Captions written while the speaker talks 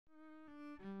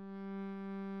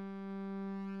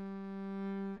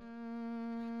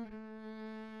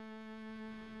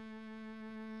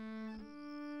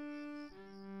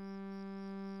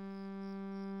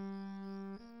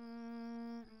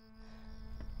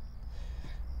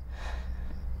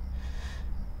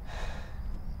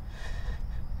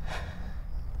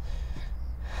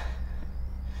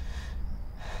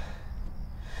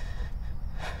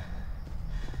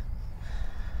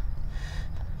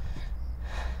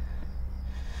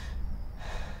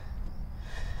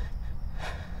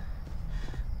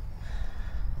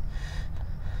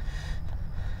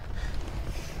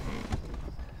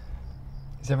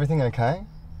Is everything okay?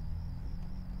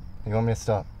 You want me to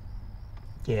stop?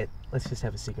 Yeah, let's just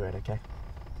have a cigarette, okay?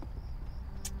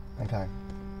 Okay.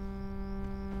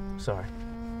 Sorry.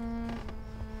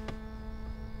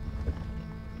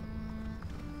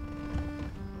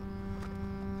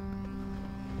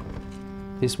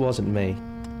 This wasn't me,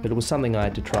 but it was something I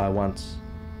had to try once.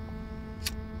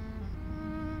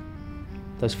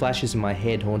 Those flashes in my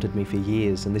head haunted me for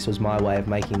years, and this was my way of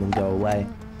making them go away.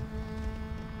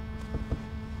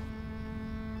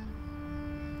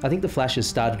 I think the flashes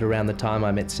started around the time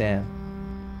I met Sam,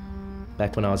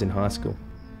 back when I was in high school.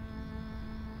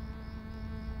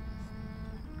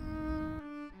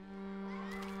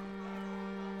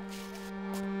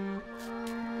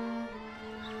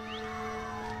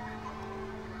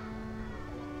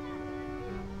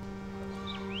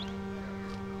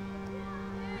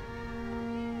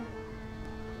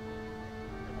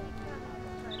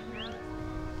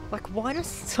 Like, why does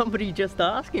somebody just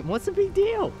ask him? What's the big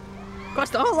deal?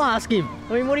 Christ, I'll ask him.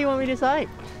 I mean, what do you want me to say?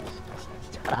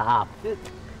 Shut up.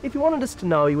 If you wanted us to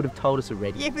know, you would have told us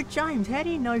already. Yeah, but James, how do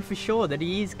you know for sure that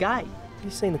he is gay? Have you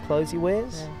seen the clothes he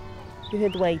wears? You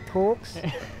heard the way he talks?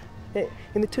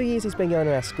 In the 2 years he's been going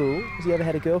to our school, has he ever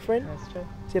had a girlfriend? That's true.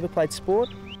 Has he ever played sport?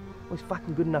 All he's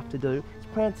fucking good enough to do is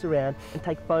prance around and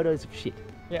take photos of shit.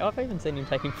 Yeah, I've even seen him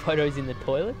taking photos in the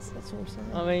toilets. That's what I'm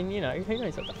saying. I mean, you know, who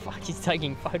knows what the fuck he's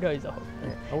taking photos of?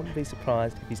 Yeah, I wouldn't be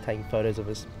surprised if he's taking photos of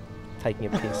us taking a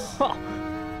piss. Oh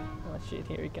shit,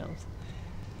 here he comes.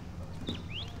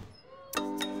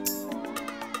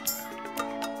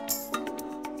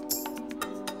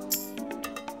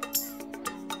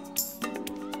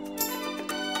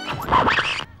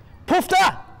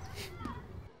 Poofter!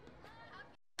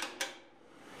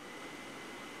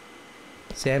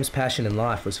 Sam's passion in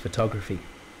life was photography,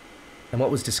 and what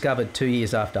was discovered 2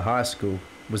 years after high school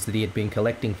was that he had been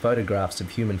collecting photographs of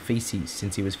human feces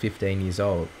since he was 15 years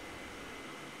old.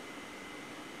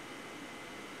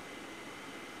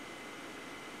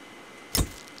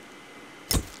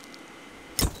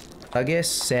 I guess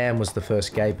Sam was the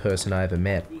first gay person I ever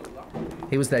met.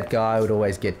 He was that guy who would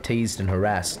always get teased and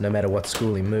harassed no matter what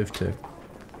school he moved to.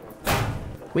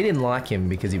 We didn't like him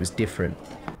because he was different,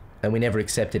 and we never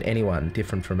accepted anyone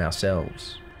different from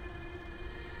ourselves.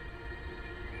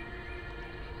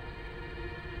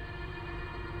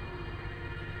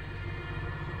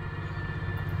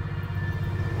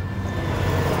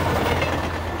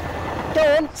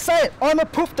 Go on, say it. I'm a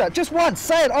poofter. Just once.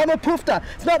 Say it. I'm a poofter.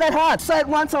 It's not that hard. Say it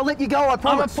once. I'll let you go. I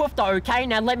promise. I'm a poofter, okay?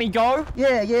 Now let me go.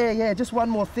 Yeah. Just one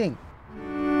more thing.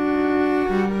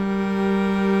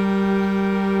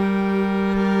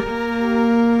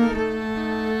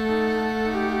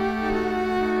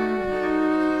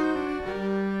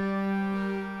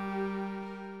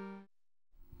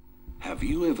 Have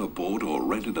you ever bought or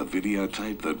rented a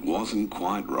videotape that wasn't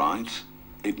quite right?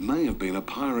 It may have been a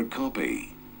pirate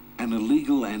copy, an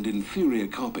illegal and inferior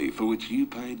copy for which you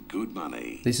paid good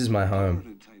money. This is my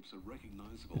home.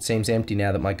 It seems empty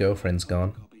now that my girlfriend's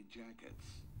gone.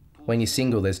 When you're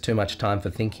single, there's too much time for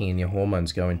thinking and your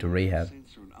hormones go into rehab.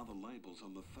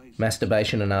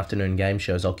 Masturbation and afternoon game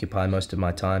shows occupy most of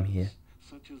my time here.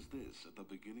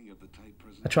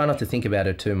 I try not to think about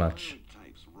her too much.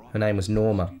 Her name was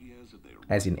Norma,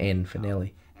 as in N for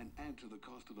Nelly. And add to the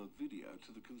cost of a video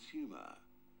to the consumer.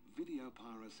 Video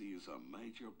piracy is a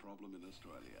major problem in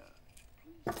Australia.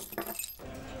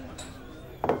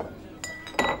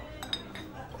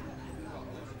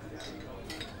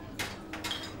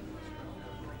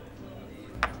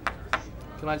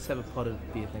 Can I just have a pot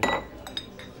of beer, thank you?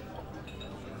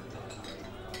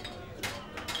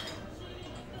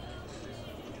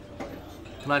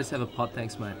 Can I just have a pot,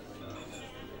 thanks, mate?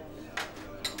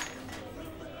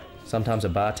 Sometimes a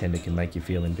bartender can make you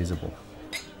feel invisible.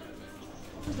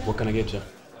 What can I get you?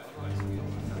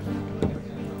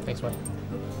 Thanks, mate.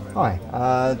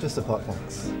 Hi, just a pot,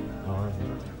 thanks. Alright.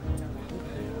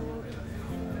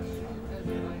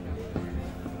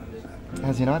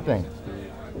 How's your night been?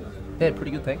 Yeah,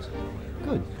 pretty good, thanks.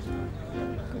 Good.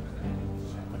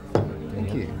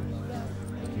 Thank you.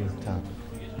 Tough.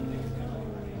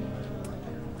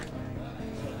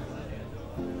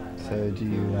 So do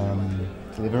you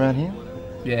live around here?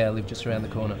 Yeah, I live just around the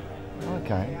corner.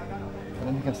 Okay. I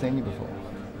don't think I've seen you before.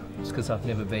 It's because I've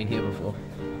never been here before.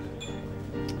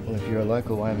 Well, if you're a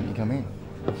local, why haven't you come in?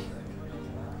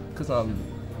 Because I'm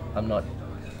not,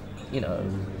 you know...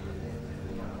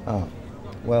 Oh,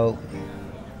 well,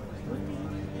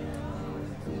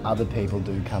 other people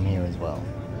do come here as well,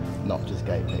 not just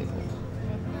gay people.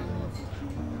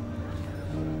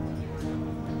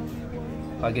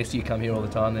 I guess you come here all the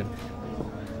time then.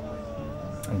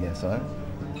 I guess so.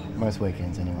 Most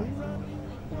weekends, anyway.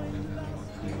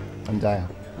 I'm Dale.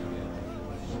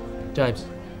 James.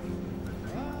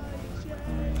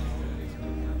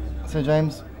 So,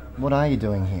 James, what are you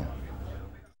doing here?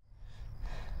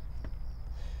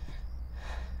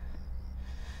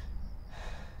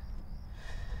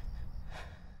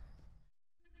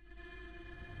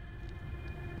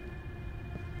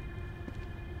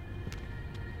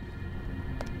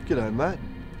 G'day, mate.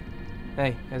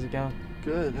 Hey, how's it going?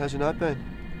 Good. How's your night been?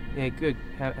 Yeah, good.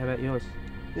 How about yours?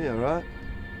 Yeah, all right.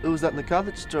 Who was that in the car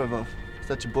that just drove off? Is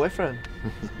that your boyfriend?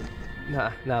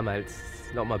 Nah, mate,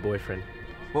 it's not my boyfriend.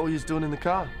 What were you doing in the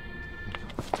car?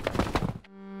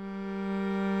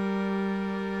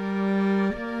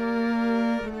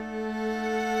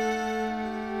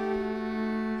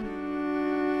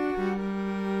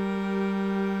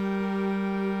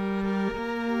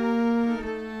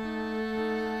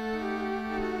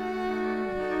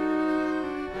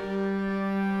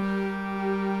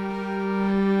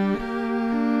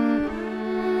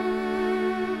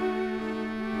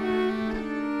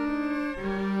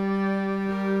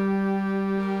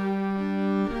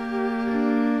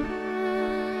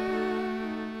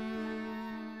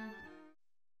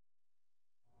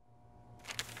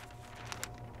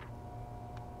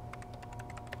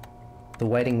 The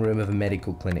waiting room of a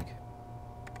medical clinic.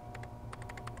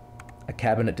 A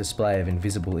cabinet display of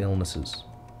invisible illnesses.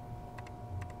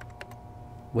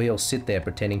 We all sit there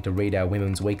pretending to read our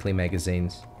women's weekly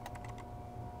magazines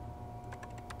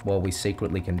while we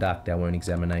secretly conduct our own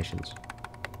examinations.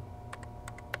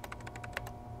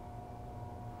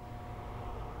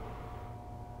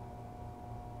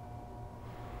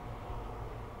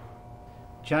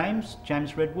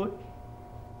 James Redwood.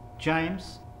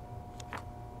 James.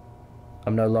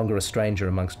 I'm no longer a stranger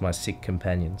amongst my sick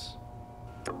companions.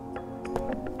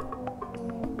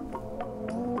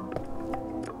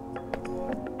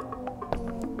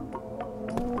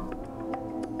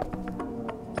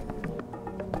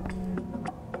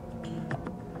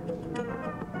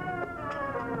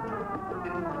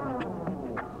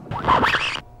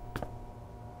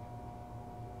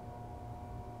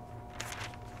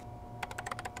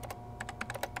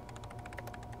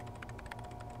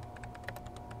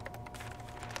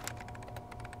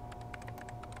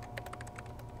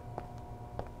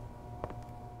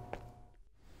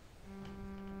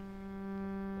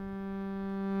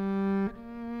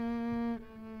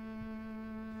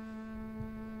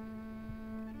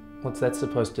 What's that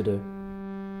supposed to do?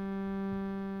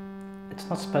 It's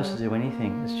not supposed to do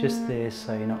anything. It's just there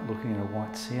so you're not looking at a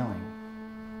white ceiling.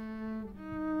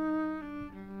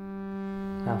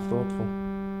 How thoughtful.